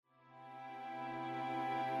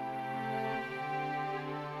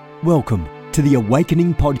Welcome to the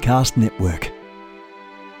Awakening Podcast Network.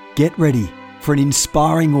 Get ready for an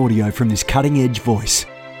inspiring audio from this cutting-edge voice.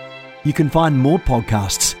 You can find more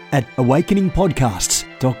podcasts at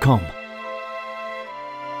awakeningpodcasts.com.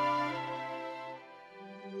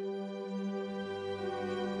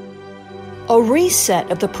 A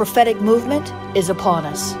reset of the prophetic movement is upon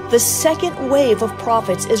us. The second wave of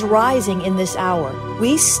prophets is rising in this hour.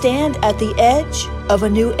 We stand at the edge of a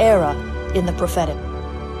new era in the prophetic.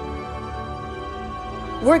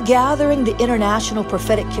 We're gathering the international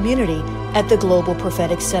prophetic community at the Global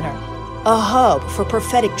Prophetic Center, a hub for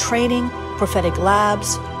prophetic training, prophetic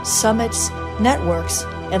labs, summits, networks,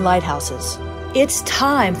 and lighthouses. It's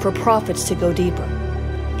time for prophets to go deeper.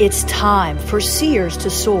 It's time for seers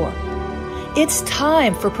to soar. It's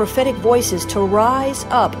time for prophetic voices to rise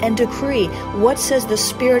up and decree what says the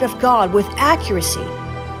Spirit of God with accuracy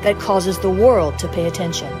that causes the world to pay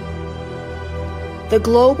attention. The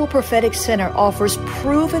Global Prophetic Center offers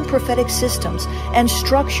proven prophetic systems and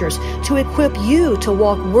structures to equip you to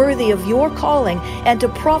walk worthy of your calling and to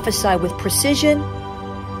prophesy with precision,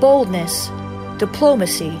 boldness,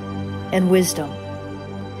 diplomacy, and wisdom.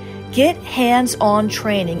 Get hands-on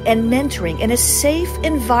training and mentoring in a safe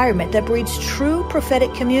environment that breeds true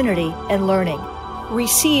prophetic community and learning.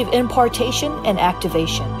 Receive impartation and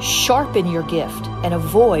activation. Sharpen your gift and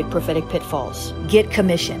avoid prophetic pitfalls. Get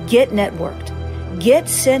commissioned. Get networked. Get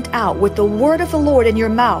sent out with the word of the Lord in your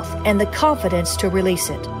mouth and the confidence to release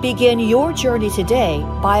it. Begin your journey today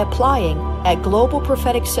by applying at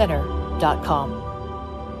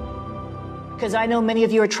globalpropheticcenter.com. Because I know many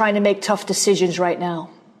of you are trying to make tough decisions right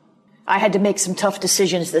now. I had to make some tough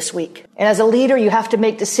decisions this week. And as a leader, you have to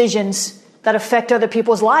make decisions that affect other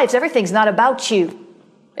people's lives. Everything's not about you.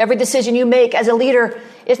 Every decision you make as a leader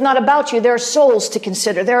is not about you. There are souls to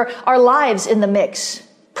consider. There are lives in the mix.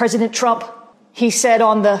 President Trump, he said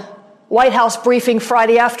on the White House briefing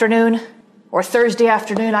Friday afternoon or Thursday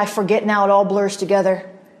afternoon, I forget now, it all blurs together,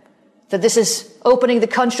 that this is opening the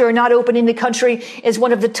country or not opening the country is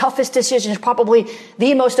one of the toughest decisions, probably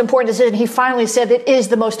the most important decision. He finally said it is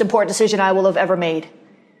the most important decision I will have ever made.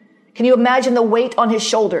 Can you imagine the weight on his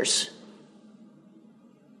shoulders?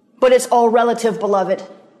 But it's all relative, beloved.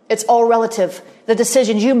 It's all relative. The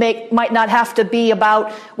decisions you make might not have to be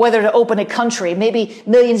about whether to open a country. Maybe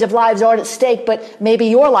millions of lives aren't at stake, but maybe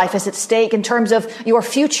your life is at stake in terms of your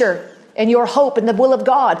future and your hope and the will of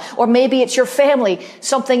God. Or maybe it's your family,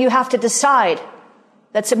 something you have to decide.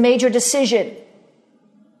 That's a major decision.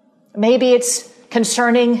 Maybe it's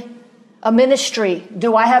concerning a ministry.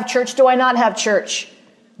 Do I have church? Do I not have church?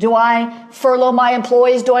 Do I furlough my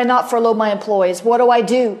employees? Do I not furlough my employees? What do I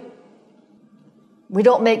do? We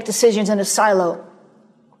don't make decisions in a silo.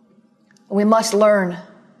 We must learn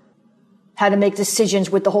how to make decisions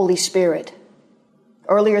with the Holy Spirit.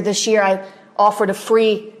 Earlier this year, I offered a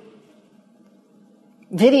free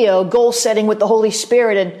video, Goal Setting with the Holy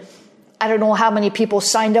Spirit, and I don't know how many people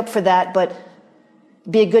signed up for that, but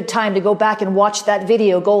it'd be a good time to go back and watch that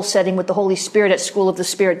video, Goal Setting with the Holy Spirit, at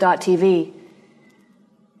schoolofthespirit.tv.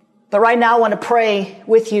 But right now, I want to pray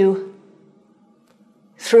with you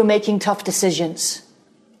through making tough decisions.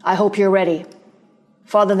 I hope you're ready.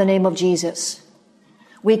 Father, in the name of Jesus,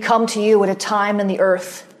 we come to you at a time in the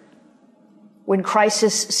earth when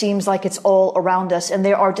crisis seems like it's all around us, and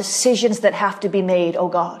there are decisions that have to be made, oh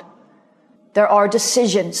God. There are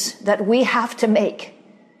decisions that we have to make,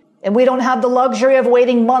 and we don't have the luxury of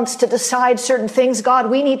waiting months to decide certain things.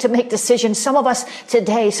 God, we need to make decisions. Some of us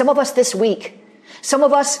today, some of us this week. Some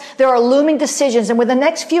of us, there are looming decisions, and within the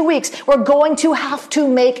next few weeks, we're going to have to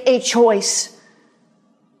make a choice.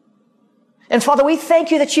 And Father, we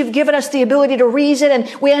thank you that you've given us the ability to reason, and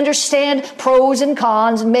we understand pros and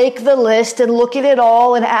cons, make the list and look at it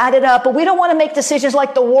all and add it up. But we don't want to make decisions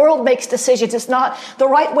like the world makes decisions. It's not the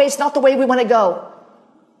right way. It's not the way we want to go.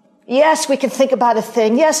 Yes, we can think about a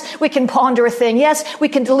thing. Yes, we can ponder a thing. Yes, we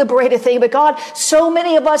can deliberate a thing. But God, so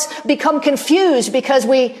many of us become confused because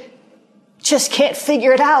we just can't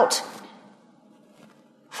figure it out.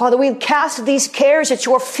 Father, we cast these cares at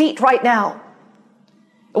your feet right now.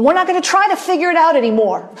 And we're not going to try to figure it out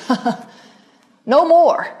anymore. No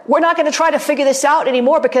more. We're not going to try to figure this out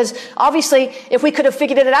anymore, because obviously if we could have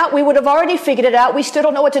figured it out, we would have already figured it out. We still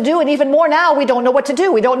don't know what to do. And even more now, we don't know what to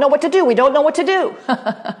do. We don't know what to do. We don't know what to do.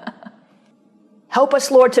 Help us,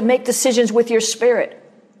 Lord, to make decisions with your Spirit,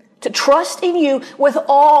 to trust in you with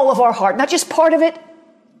all of our heart, not just part of it.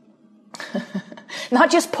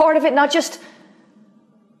 Not just part of it, not just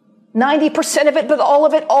 90% of it, but all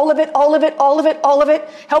of it, all of it, all of it, all of it, all of it.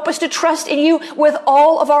 Help us to trust in you with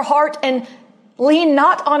all of our heart and Lean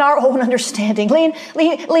not on our own understanding.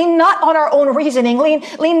 Lean not on our own reasoning.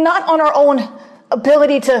 Lean not on our own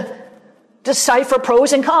ability to decipher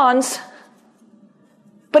pros and cons.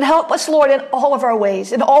 But help us, Lord, in all of our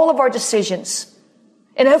ways, in all of our decisions,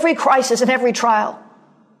 in every crisis, in every trial,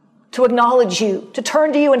 to acknowledge you, to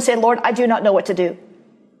turn to you and say, Lord, I do not know what to do.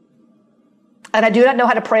 And I do not know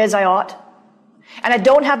how to pray as I ought. And I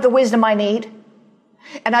don't have the wisdom I need.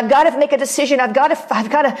 And I've got to make a decision. I've got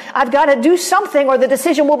to do something, or the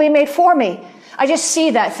decision will be made for me. I just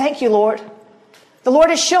see that. Thank you, Lord. The Lord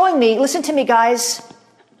is showing me. Listen to me, guys,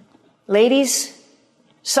 ladies,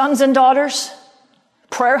 sons and daughters,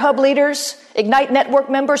 Prayer Hub leaders, Ignite Network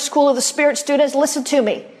members, School of the Spirit students. Listen to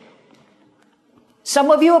me.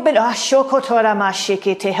 Some of you have been,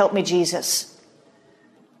 help me, Jesus.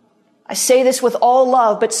 I say this with all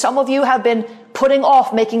love, but some of you have been putting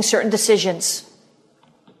off making certain decisions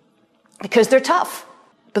because they're tough.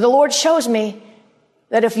 But the Lord shows me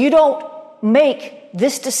that if you don't make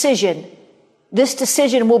this decision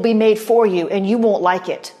will be made for you, and you won't like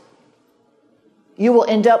it. You will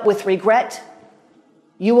end up with regret.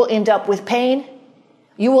 You will end up with pain.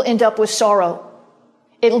 You will end up with sorrow.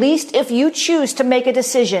 At least if you choose to make a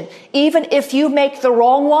decision, even if you make the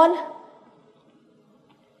wrong one,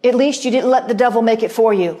 at least you didn't let the devil make it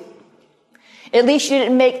for you. At least you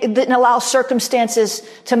didn't allow circumstances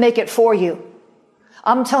to make it for you.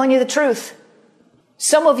 I'm telling you the truth.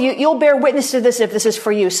 Some of you, you'll bear witness to this if this is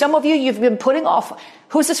for you. Some of you, you've been putting off.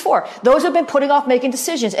 Who's this for? Those who've been putting off making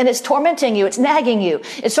decisions, and it's tormenting you. It's nagging you.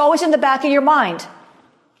 It's always in the back of your mind.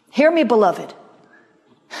 Hear me, beloved.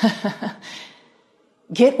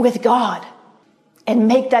 Get with God and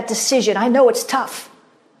make that decision. I know it's tough.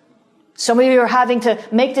 Some of you are having to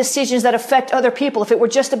make decisions that affect other people. If it were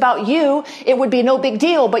just about you, it would be no big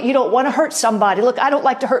deal, but you don't want to hurt somebody. Look, I don't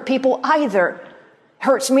like to hurt people either. It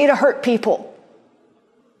hurts me to hurt people.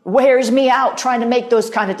 Wears me out trying to make those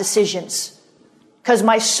kind of decisions because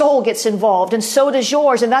my soul gets involved, and so does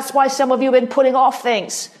yours. And that's why some of you have been putting off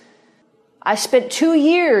things. I spent 2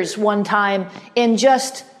 years one time in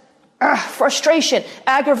just frustration,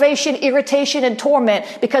 aggravation, irritation, and torment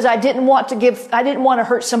because I didn't want to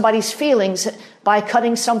hurt somebody's feelings by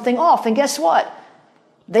cutting something off. And guess what?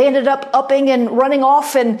 They ended up upping and running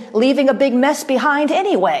off and leaving a big mess behind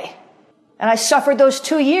anyway. And I suffered those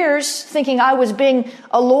 2 years thinking I was being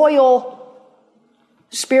a loyal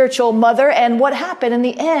spiritual mother. And what happened in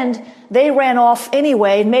the end, they ran off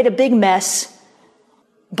anyway and made a big mess.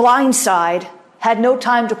 Blindside, had no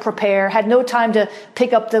time to prepare, had no time to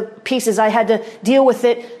pick up the pieces. I had to deal with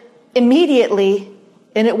it immediately,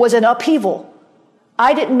 and it was an upheaval.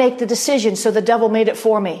 I didn't make the decision, so the devil made it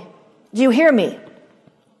for me. Do you hear me?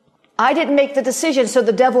 I didn't make the decision, so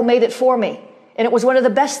the devil made it for me. And it was one of the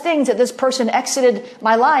best things that this person exited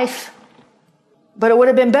my life. But it would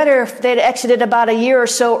have been better if they'd exited about a year or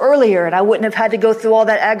so earlier, and I wouldn't have had to go through all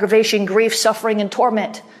that aggravation, grief, suffering, and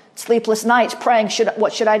torment. Sleepless nights praying,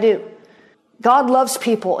 what should I do? God loves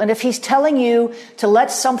people, and if he's telling you to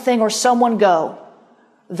let something or someone go,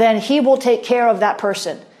 then he will take care of that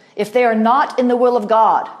person. If they are not in the will of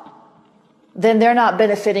God, then they're not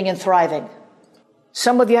benefiting and thriving.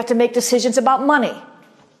 Some of you have to make decisions about money.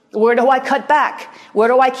 Where do I cut back? Where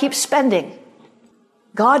do I keep spending?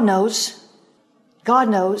 God knows. God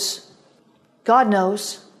knows. God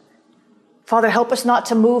knows. Father, help us not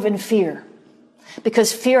to move in fear,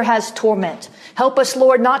 because fear has torment. Help us,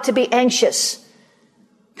 Lord, not to be anxious,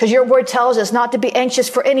 because your word tells us not to be anxious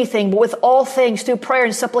for anything, but with all things through prayer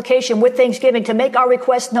and supplication with thanksgiving to make our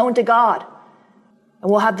requests known to God.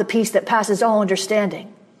 And we'll have the peace that passes all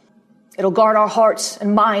understanding. It'll guard our hearts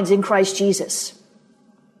and minds in Christ Jesus.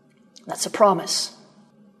 That's a promise.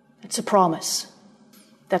 It's a promise.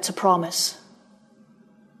 That's a promise.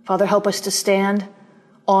 Father, help us to stand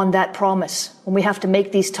on that promise when we have to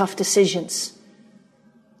make these tough decisions.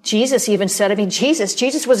 Jesus even said,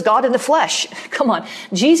 Jesus was God in the flesh. Come on.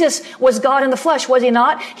 Jesus was God in the flesh, was he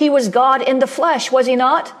not? He was God in the flesh, was he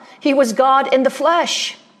not? He was God in the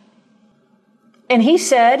flesh. And he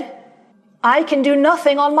said, I can do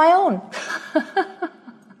nothing on my own.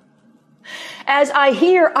 As I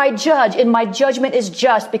hear, I judge, and my judgment is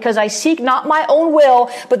just, because I seek not my own will,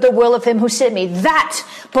 but the will of him who sent me. That,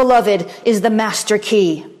 beloved, is the master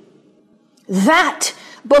key. That,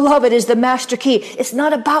 beloved, is the master key. It's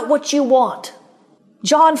not about what you want.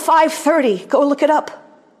 John 5:30, go look it up.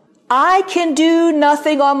 I can do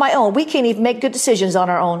nothing on my own. We can't even make good decisions on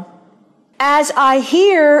our own. As I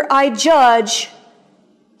hear, I judge.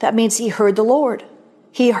 That means he heard the Lord.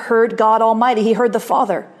 He heard God Almighty. He heard the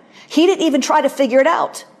Father. He didn't even try to figure it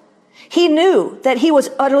out. He knew that he was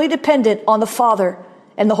utterly dependent on the Father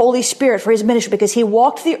and the Holy Spirit for his ministry because he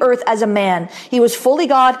walked the earth as a man. He was fully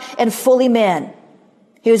God and fully man.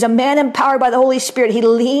 He was a man empowered by the Holy Spirit. He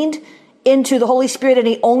leaned into the Holy Spirit and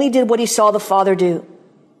he only did what he saw the Father do.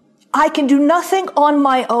 I can do nothing on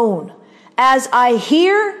my own. As I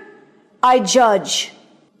hear, I judge,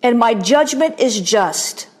 and my judgment is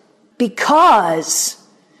just because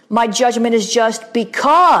my judgment is just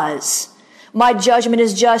because my judgment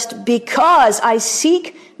is just because I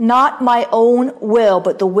seek not my own will,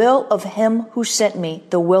 but the will of him who sent me,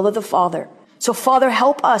 the will of the Father. So Father,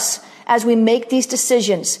 help us as we make these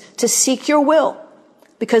decisions to seek your will,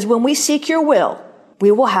 because when we seek your will,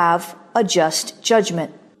 we will have a just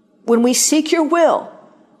judgment. When we seek your will,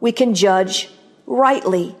 we can judge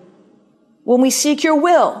rightly. When we seek your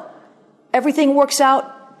will, everything works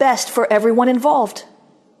out best for everyone involved.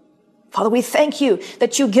 Father, we thank you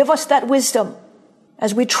that you give us that wisdom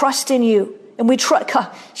as we trust in you. And we trust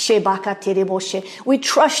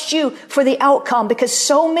you for the outcome, because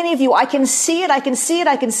so many of you, I can see it,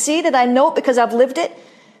 and I know it because I've lived it.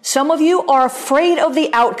 Some of you are afraid of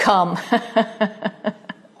the outcome.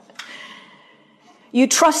 You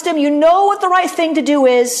trust him. You know what the right thing to do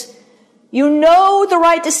is. You know the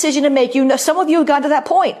right decision to make. You know, some of you have gotten to that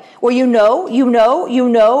point where you know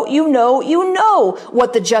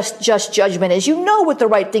what the just judgment is. You know what the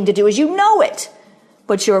right thing to do is. You know it.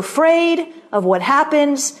 But you're afraid of what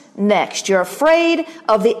happens next. You're afraid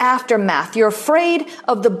of the aftermath. You're afraid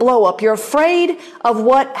of the blow up. You're afraid of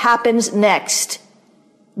what happens next.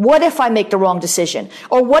 What if I make the wrong decision?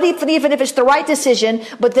 Or what if, even if it's the right decision,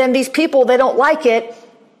 but then these people, they don't like it,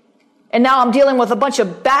 and now I'm dealing with a bunch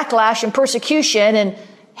of backlash and persecution and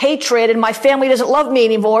hatred, and my family doesn't love me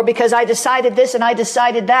anymore because I decided this and I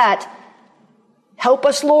decided that. Help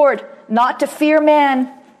us, Lord, not to fear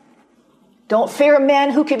man. Don't fear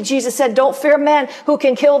man Jesus said, don't fear man who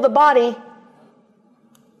can kill the body,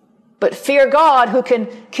 but fear God who can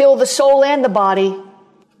kill the soul and the body.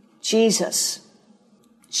 Jesus.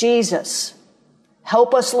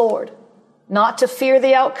 Help us, Lord, not to fear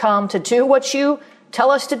the outcome, to do what you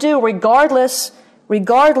tell us to do, regardless of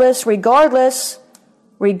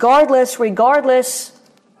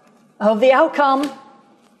the outcome,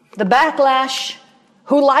 the backlash,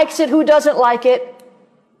 who likes it, who doesn't like it.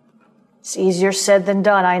 It's easier said than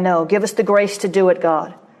done, I know. Give us the grace to do it,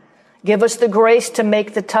 God. Give us the grace to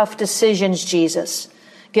make the tough decisions, Jesus.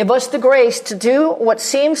 Give us the grace to do what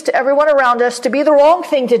seems to everyone around us to be the wrong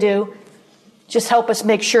thing to do. Just help us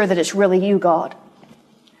make sure that it's really you, God.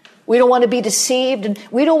 We don't want to be deceived, and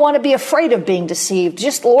we don't want to be afraid of being deceived.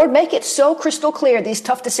 Just, Lord, make it so crystal clear, these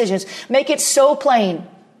tough decisions. Make it so plain.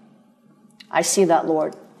 I see that,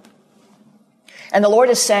 Lord. And the Lord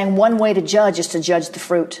is saying one way to judge is to judge the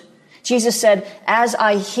fruit. Jesus said, as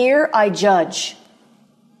I hear, I judge.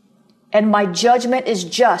 And my judgment is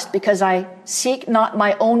just because I seek not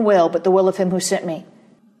my own will, but the will of him who sent me.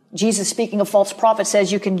 Jesus, speaking of false prophets,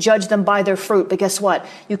 says you can judge them by their fruit. But guess what?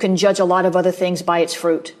 You can judge a lot of other things by its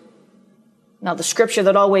fruit. Now, the scripture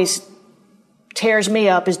that always tears me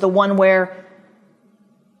up is the one where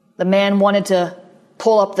the man wanted to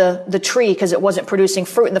pull up the tree because it wasn't producing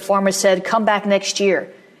fruit. And the farmer said, come back next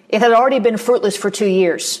year. It had already been fruitless for 2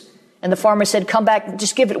 years. And the farmer said, come back,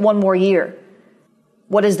 just give it one more year.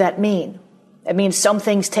 What does that mean? It means some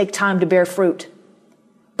things take time to bear fruit.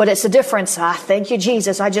 But it's the difference. Thank you,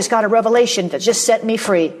 Jesus. I just got a revelation that just set me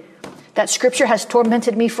free. That scripture has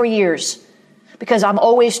tormented me for years because I'm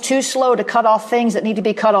always too slow to cut off things that need to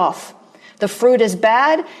be cut off. The fruit is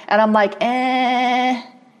bad, and I'm like,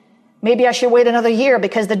 maybe I should wait another year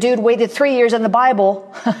because the dude waited 3 years in the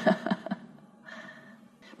Bible.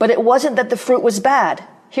 But it wasn't that the fruit was bad.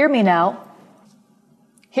 Hear me now.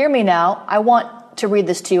 Hear me now. I want to read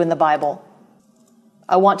this to you in the Bible.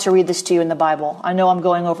 I want to read this to you in the Bible. I know I'm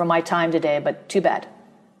going over my time today, but too bad.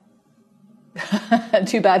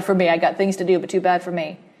 Too bad for me. I got things to do, but too bad for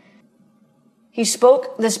me. He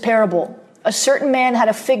spoke this parable. A certain man had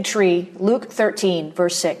a fig tree, Luke 13,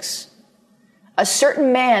 verse 6. A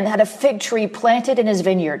certain man had a fig tree planted in his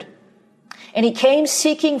vineyard, and he came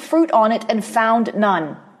seeking fruit on it and found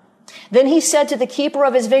none. Then he said to the keeper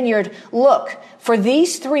of his vineyard, look, for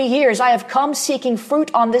these 3 years I have come seeking fruit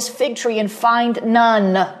on this fig tree and find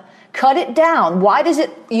none. Cut it down. Why does it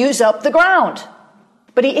use up the ground?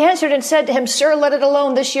 But he answered and said to him, sir, let it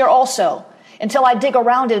alone this year also, until I dig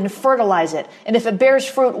around it and fertilize it. And if it bears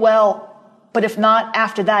fruit, well, but if not,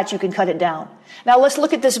 after that you can cut it down. Now let's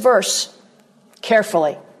look at this verse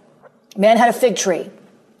carefully. Man had a fig tree.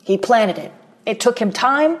 He planted it. It took him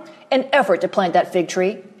time and effort to plant that fig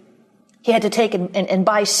tree. He had to take and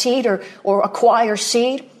buy seed or acquire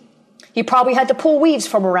seed. He probably had to pull weeds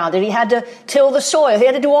from around it. He had to till the soil. He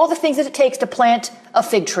had to do all the things that it takes to plant a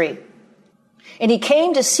fig tree. And he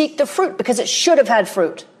came to seek the fruit because it should have had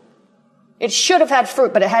fruit. It should have had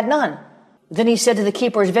fruit, but it had none. Then he said to the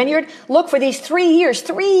keeper of his vineyard, look, for these 3 years,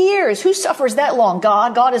 3 years. Who suffers that long?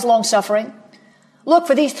 God. God is long suffering. Look,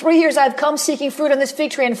 for these 3 years I've come seeking fruit on this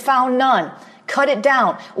fig tree and found none. Cut it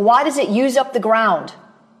down. Why does it use up the ground?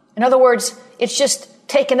 In other words, it's just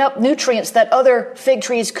taken up nutrients that other fig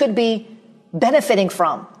trees could be benefiting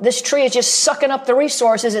from. This tree is just sucking up the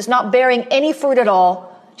resources. It's not bearing any fruit at all.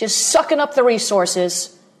 Just sucking up the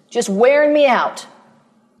resources. Just wearing me out.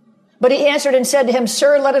 But he answered and said to him,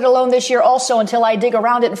 sir, let it alone this year also until I dig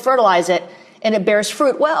around it and fertilize it, and it bears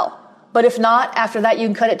fruit well. But if not, after that you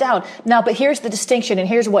can cut it down. Now, but here's the distinction, and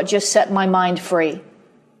here's what just set my mind free.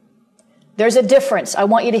 There's a difference. I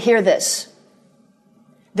want you to hear this.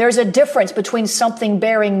 There's a difference between something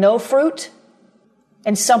bearing no fruit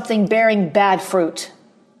and something bearing bad fruit.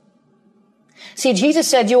 See, Jesus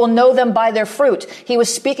said, you will know them by their fruit. He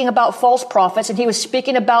was speaking about false prophets, and he was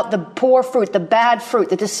speaking about the poor fruit, the bad fruit,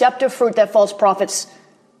 the deceptive fruit that false prophets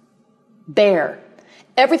bear.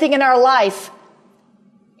 Everything in our life,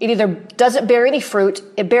 it either doesn't bear any fruit,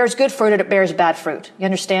 it bears good fruit, or it bears bad fruit. You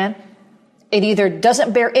understand? It either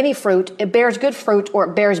doesn't bear any fruit, it bears good fruit, or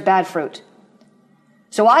it bears bad fruit.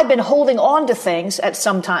 So I've been holding on to things at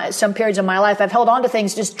some periods of my life. I've held on to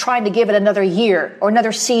things just trying to give it another year or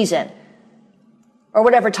another season or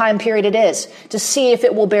whatever time period it is to see if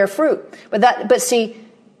it will bear fruit. But see,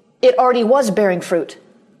 it already was bearing fruit.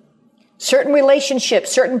 Certain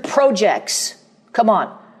relationships, certain projects,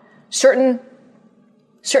 certain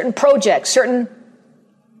projects,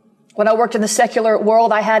 when I worked in the secular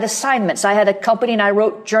world, I had assignments. I had a company and I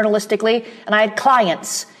wrote journalistically, and I had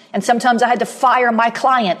clients. And sometimes I had to fire my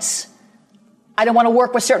clients. I didn't want to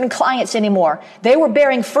work with certain clients anymore. They were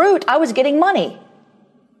bearing fruit. I was getting money.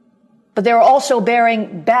 But they were also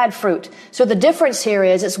bearing bad fruit. So the difference here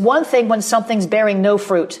is it's one thing when something's bearing no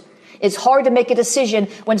fruit. It's hard to make a decision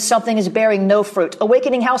when something is bearing no fruit.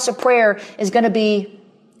 Awakening House of Prayer is going to be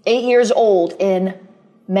 8 years old in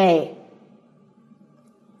May.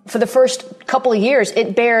 For the first couple of years,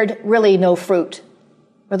 it bared really no fruit.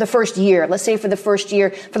 For the first year, let's say for the first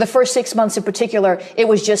year, for the first 6 months in particular, it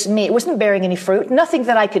was just me. It wasn't bearing any fruit, nothing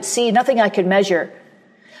that I could see, nothing I could measure.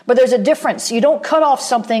 But there's a difference. You don't cut off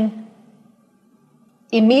something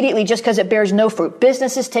immediately just because it bears no fruit.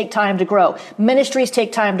 Businesses take time to grow. Ministries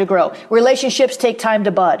take time to grow. Relationships take time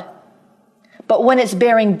to bud. But when it's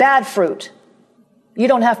bearing bad fruit, you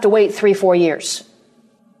don't have to wait 3-4 years.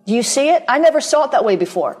 Do you see it? I never saw it that way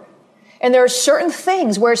before. And there are certain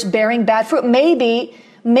things where it's bearing bad fruit.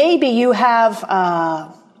 Maybe you have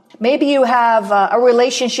a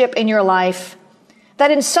relationship in your life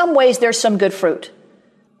that in some ways there's some good fruit,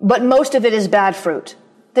 but most of it is bad fruit.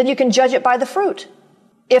 Then you can judge it by the fruit.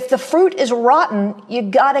 If the fruit is rotten, you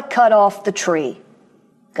got to cut off the tree.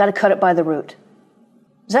 Got to cut it by the root.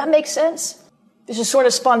 Does that make sense? This is sort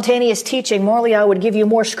of spontaneous teaching. Morally, I would give you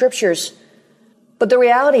more scriptures. But the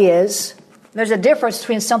reality is, there's a difference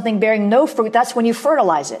between something bearing no fruit. That's when you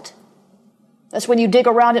fertilize it. That's when you dig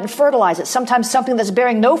around it and fertilize it. Sometimes something that's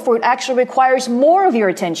bearing no fruit actually requires more of your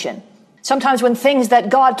attention. Sometimes when things that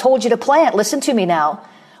God told you to plant, listen to me now,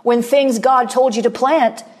 when things God told you to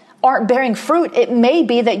plant aren't bearing fruit, it may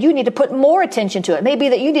be that you need to put more attention to it. It may be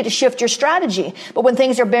that you need to shift your strategy. But when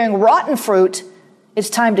things are bearing rotten fruit,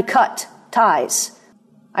 it's time to cut ties.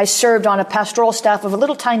 I served on a pastoral staff of a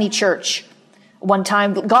little tiny church. One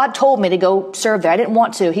time, God told me to go serve there. I didn't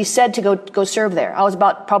want to. He said to go serve there. I was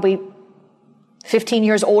about probably 15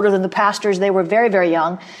 years older than the pastors. They were very, very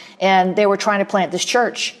young, and they were trying to plant this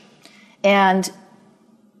church. And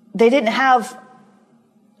they didn't have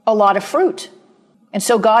a lot of fruit. And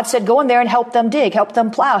so God said, go in there and help them dig, help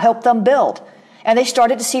them plow, help them build. And they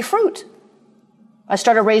started to see fruit. I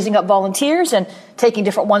started raising up volunteers and taking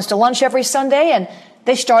different ones to lunch every Sunday, and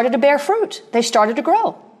they started to bear fruit. They started to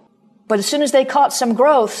grow. But as soon as they caught some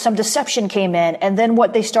growth, some deception came in. And then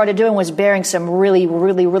what they started doing was bearing some really,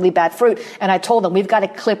 really, really bad fruit. And I told them, we've got to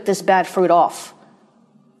clip this bad fruit off.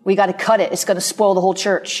 We got to cut it. It's going to spoil the whole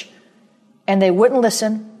church. And they wouldn't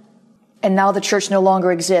listen. And now the church no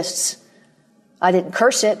longer exists. I didn't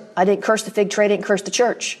curse it. I didn't curse the fig tree. I didn't curse the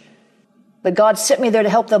church. But God sent me there to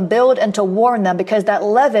help them build and to warn them, because that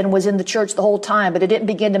leaven was in the church the whole time, but it didn't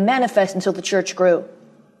begin to manifest until the church grew.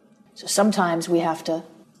 So sometimes we have to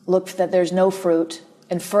look that there's no fruit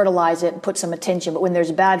and fertilize it and put some attention. But when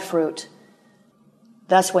there's bad fruit,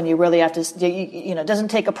 that's when you really have to, it doesn't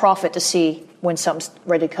take a prophet to see when something's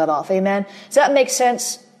ready to cut off. Amen. Does that make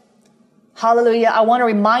sense? Hallelujah. I want to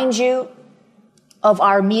remind you of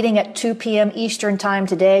our meeting at 2 p.m. Eastern time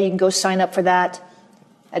today. You can go sign up for that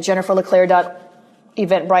at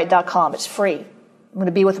jenniferleclaire.eventbrite.com. It's free. I'm going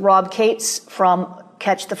to be with Rob Cates from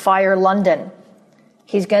Catch the Fire London.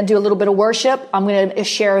 He's going to do a little bit of worship. I'm going to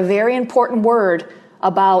share a very important word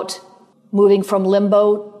about moving from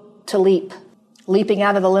limbo to leap, leaping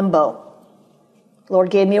out of the limbo. The Lord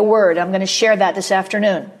gave me a word. I'm going to share that this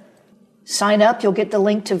afternoon. Sign up. You'll get the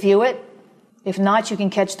link to view it. If not, you can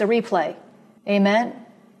catch the replay. Amen.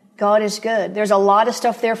 God is good. There's a lot of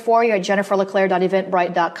stuff there for you at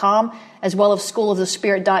jenniferleclaire.eventbrite.com, as well as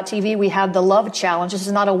schoolofthespirit.tv. We have the Love Challenge. This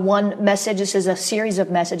is not a one message. This is a series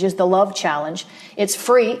of messages, the Love Challenge. It's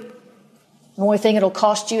free. The only thing it'll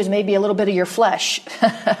cost you is maybe a little bit of your flesh.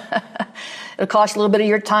 It'll cost a little bit of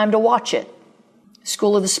your time to watch it.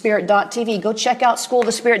 Schoolofthespirit.tv. Go check out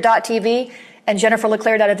schoolofthespirit.tv and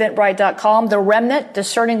jenniferleclaire.eventbrite.com. The Remnant,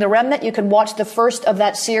 Discerning the Remnant. You can watch the first of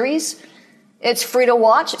that series. It's free to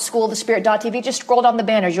watch at schoolofthespirit.tv. Just scroll down the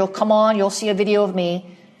banners. You'll come on, you'll see a video of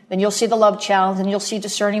me. Then you'll see the Love Challenge, and you'll see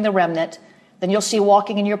Discerning the Remnant. Then you'll see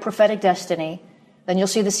Walking in Your Prophetic Destiny. Then you'll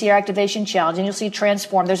see the Seer Activation Challenge, and you'll see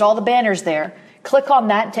Transform. There's all the banners there. Click on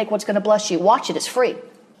that and take what's going to bless you. Watch it. It's free.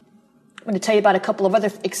 I'm going to tell you about a couple of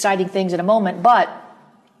other exciting things in a moment, but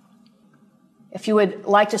if you would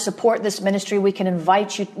like to support this ministry, we can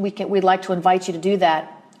invite you. We'd like to invite you to do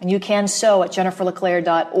that. And you can sow at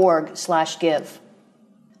jenniferleclaire.org/give.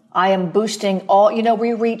 I am boosting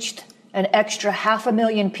we reached an extra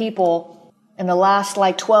 500,000 people in the last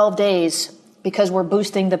 12 days because we're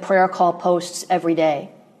boosting the prayer call posts every day.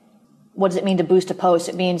 What does it mean to boost a post?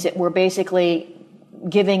 It means that we're basically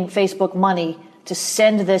giving Facebook money to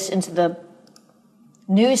send this into the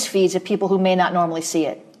news feeds of people who may not normally see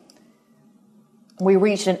it. We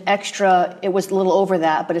reached it was a little over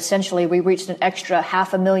that, but essentially we reached an extra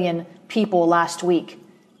 500,000 people last week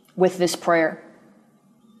with this prayer.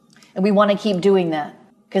 And we want to keep doing that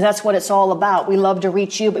because that's what it's all about. We love to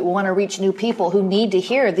reach you, but we want to reach new people who need to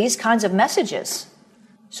hear these kinds of messages.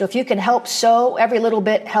 So if you can help sow, every little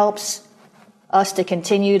bit helps us to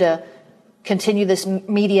continue this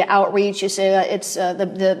media outreach. You say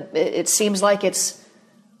it seems like it's,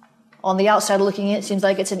 on the outside looking in, it seems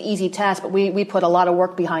like it's an easy task, but we put a lot of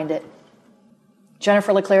work behind it.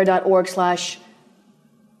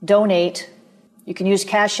 jenniferleclaire.org/donate. You can use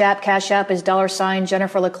Cash App. Cash App is $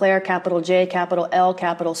 Jennifer LeClaire, capital J, capital L,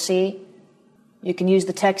 capital C. You can use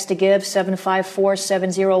the text to give,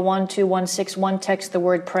 754-701-2161. Text the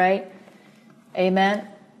word pray. Amen.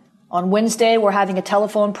 On Wednesday, we're having a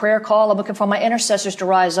telephone prayer call. I'm looking for my intercessors to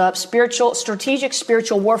rise up. Strategic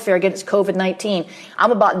spiritual warfare against COVID-19.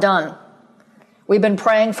 I'm about done. We've been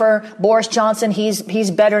praying for Boris Johnson. He's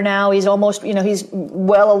better now. He's almost, he's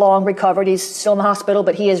well along recovered. He's still in the hospital,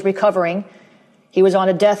 but he is recovering. He was on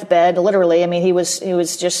a deathbed, literally. I mean, he was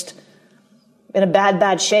just in a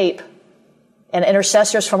bad shape. And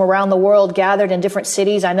intercessors from around the world gathered in different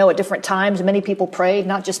cities. I know at different times, many people prayed,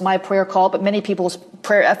 not just my prayer call, but many people's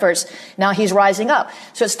prayer efforts. Now he's rising up.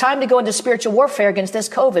 So it's time to go into spiritual warfare against this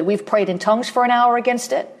COVID. We've prayed in tongues for an hour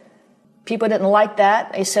against it. People didn't like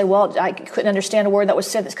that. They said, well, I couldn't understand a word that was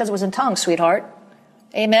said. It's because it was in tongues, sweetheart.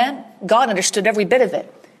 Amen. God understood every bit of it.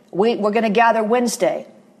 We're going to gather Wednesday.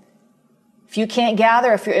 If you can't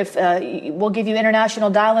gather, we'll give you international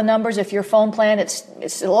dial-in numbers. If your phone plan,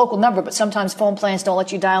 it's a local number, but sometimes phone plans don't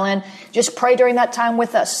let you dial in. Just pray during that time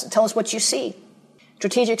with us. Tell us what you see.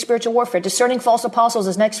 Strategic spiritual warfare. Discerning false apostles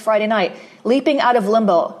is next Friday night. Leaping out of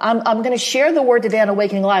limbo. I'm going to share the word today on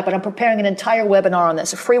Awakening Live, but I'm preparing an entire webinar on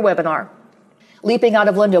this, a free webinar. Leaping out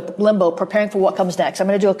of limbo, preparing for what comes next. I'm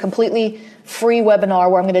going to do a completely free webinar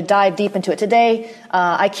where I'm going to dive deep into it. Today,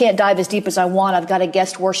 I can't dive as deep as I want. I've got a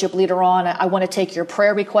guest worship leader on. I want to take your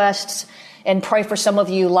prayer requests and pray for some of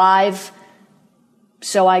you live.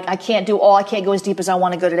 So I can't go as deep as I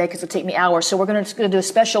want to go today because it'll take me hours. So we're going to do a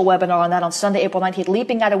special webinar on that on Sunday, April 19th.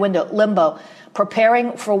 Leaping out of limbo,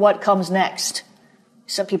 preparing for what comes next.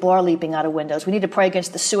 Some people are leaping out of windows. We need to pray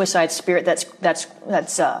against the suicide spirit. That's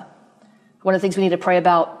one of the things we need to pray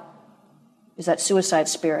about is that suicide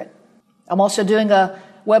spirit. I'm also doing a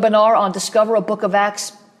webinar on Discover a Book of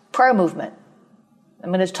Acts prayer movement.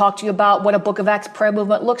 I'm going to talk to you about what a Book of Acts prayer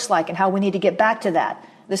movement looks like and how we need to get back to that.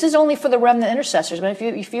 This is only for the remnant intercessors, but if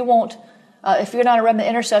you're not a remnant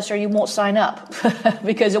intercessor, you won't sign up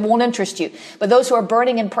because it won't interest you. But those who are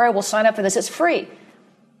burning in prayer will sign up for this. It's free.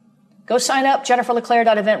 Go sign up,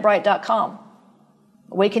 jenniferleclaire.eventbrite.com.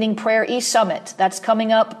 Awakening Prayer E-Summit. That's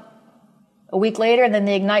coming up a week later, and then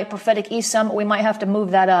the Ignite Prophetic E-Summit, we might have to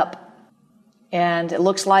move that up. And it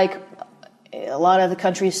looks like a lot of the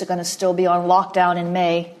countries are going to still be on lockdown in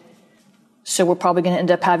May. So we're probably going to end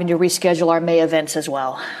up having to reschedule our May events as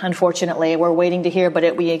well. Unfortunately, we're waiting to hear,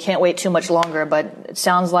 but we can't wait too much longer. But it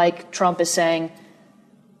sounds like Trump is saying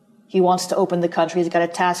he wants to open the country. He's got a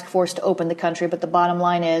task force to open the country. But the bottom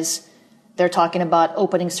line is they're talking about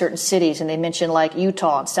opening certain cities. And they mentioned like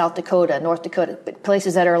Utah and South Dakota, North Dakota,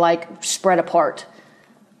 places that are like spread apart.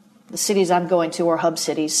 The cities I'm going to are hub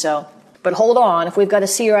cities. So, but hold on. If we've got a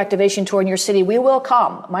seer activation tour in your city, we will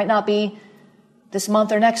come. Might not be this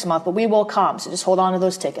month or next month, but we will come. So just hold on to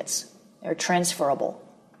those tickets. They're transferable.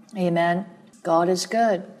 Amen. God is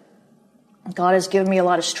good. God has given me a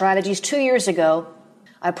lot of strategies. 2 years ago,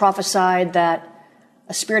 I prophesied that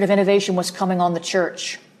a spirit of innovation was coming on the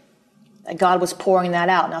church. That God was pouring that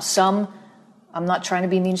out. Now I'm not trying to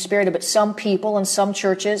be mean-spirited, but some people in some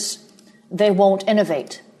churches, they won't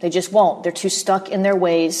innovate. They just won't. They're too stuck in their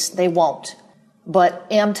ways. They won't. But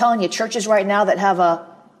I'm telling you, churches right now that have a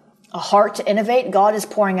heart to innovate, God is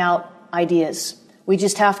pouring out ideas. We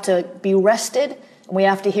just have to be rested, and we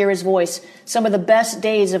have to hear his voice. Some of the best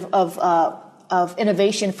days of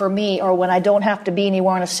innovation for me are when I don't have to be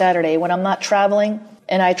anywhere on a Saturday, when I'm not traveling,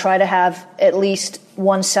 and I try to have at least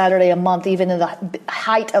one Saturday a month, even in the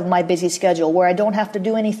height of my busy schedule, where I don't have to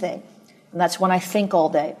do anything. And that's when I think all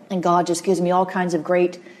day. And God just gives me all kinds of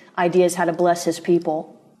great ideas how to bless his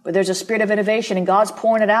people. But there's a spirit of innovation, and God's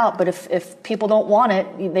pouring it out. But if people don't want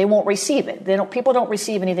it, they won't receive it. People don't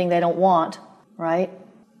receive anything they don't want, right?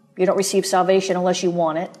 You don't receive salvation unless you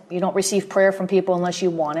want it. You don't receive prayer from people unless you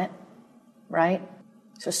want it, right?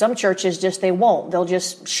 So some churches they won't. They'll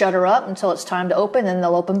just shutter up until it's time to open, and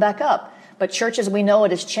they'll open back up. But churches, we know it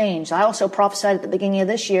has changed. I also prophesied at the beginning of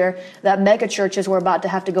this year that mega churches were about to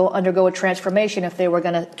have to undergo a transformation if they were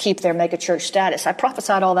going to keep their mega church status. I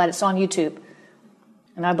prophesied all that. It's on YouTube.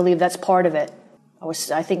 And I believe that's part of it.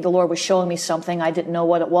 I think the Lord was showing me something. I didn't know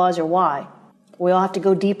what it was or why. We all have to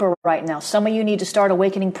go deeper right now. Some of you need to start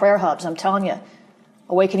awakening prayer hubs. I'm telling you.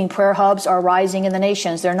 Awakening prayer hubs are rising in the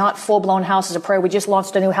nations. They're not full-blown houses of prayer. We just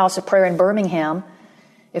launched a new house of prayer in Birmingham.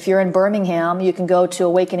 If you're in Birmingham, you can go to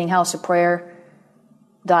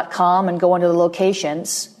awakeninghouseofprayer.com and go under the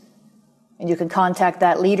locations. And you can contact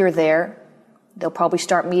that leader there. They'll probably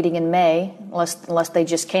start meeting in May, unless they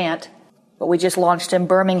just can't. But we just launched in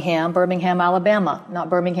Birmingham, Alabama, not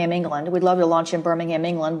Birmingham, England. We'd love to launch in Birmingham,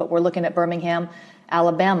 England, but we're looking at Birmingham,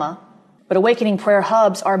 Alabama. But Awakening Prayer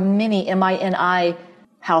Hubs are mini, M-I-N-I,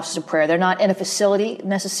 houses of prayer. They're not in a facility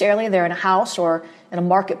necessarily. They're in a house or in a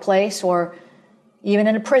marketplace or even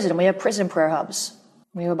in a prison. We have prison prayer hubs.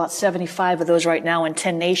 We have about 75 of those right now in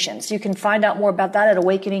 10 nations. You can find out more about that at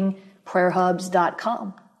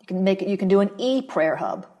awakeningprayerhubs.com. You can do an e-prayer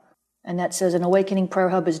hub. And that says an Awakening Prayer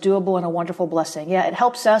Hub is doable and a wonderful blessing. Yeah, it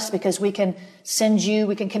helps us because we can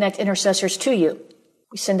connect intercessors to you.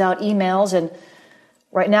 We send out emails, and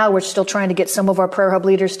right now we're still trying to get some of our Prayer Hub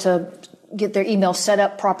leaders to get their email set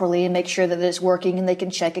up properly and make sure that it's working and they can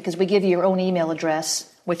check it, because we give you your own email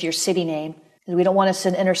address with your city name. And we don't want to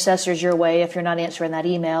send intercessors your way if you're not answering that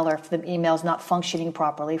email or if the email's not functioning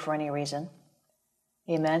properly for any reason.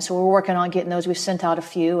 Amen. So we're working on getting those. We've sent out a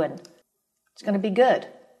few, and it's going to be good.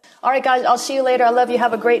 All right, guys, I'll see you later. I love you.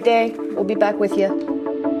 Have a great day. We'll be back with you.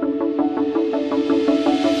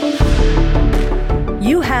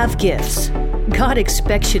 You have gifts. God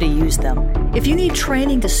expects you to use them. If you need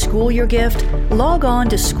training to school your gift, log on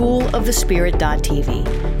to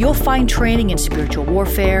schoolofthespirit.tv. You'll find training in spiritual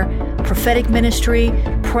warfare, prophetic ministry,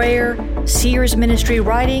 prayer, seers ministry,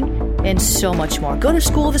 writing, and so much more. Go to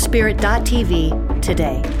schoolofthespirit.tv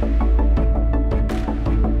today.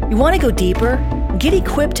 You want to go deeper? Get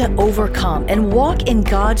equipped to overcome and walk in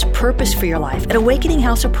God's purpose for your life at Awakening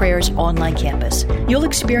House of Prayer's online campus. You'll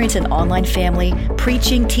experience an online family,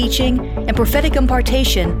 preaching, teaching, and prophetic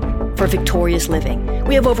impartation for victorious living.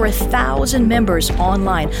 We have over 1,000 members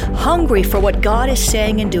online, hungry for what God is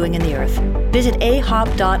saying and doing in the earth. Visit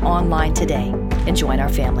ahop.online today and join our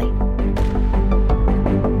family.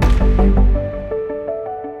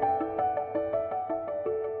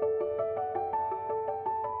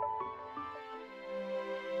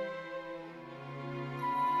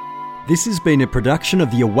 This has been a production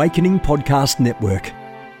of the Awakening Podcast Network.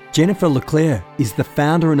 Jennifer LeClaire is the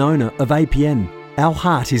founder and owner of APN. Our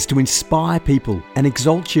heart is to inspire people and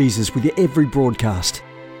exalt Jesus with every broadcast.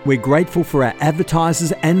 We're grateful for our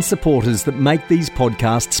advertisers and supporters that make these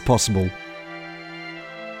podcasts possible.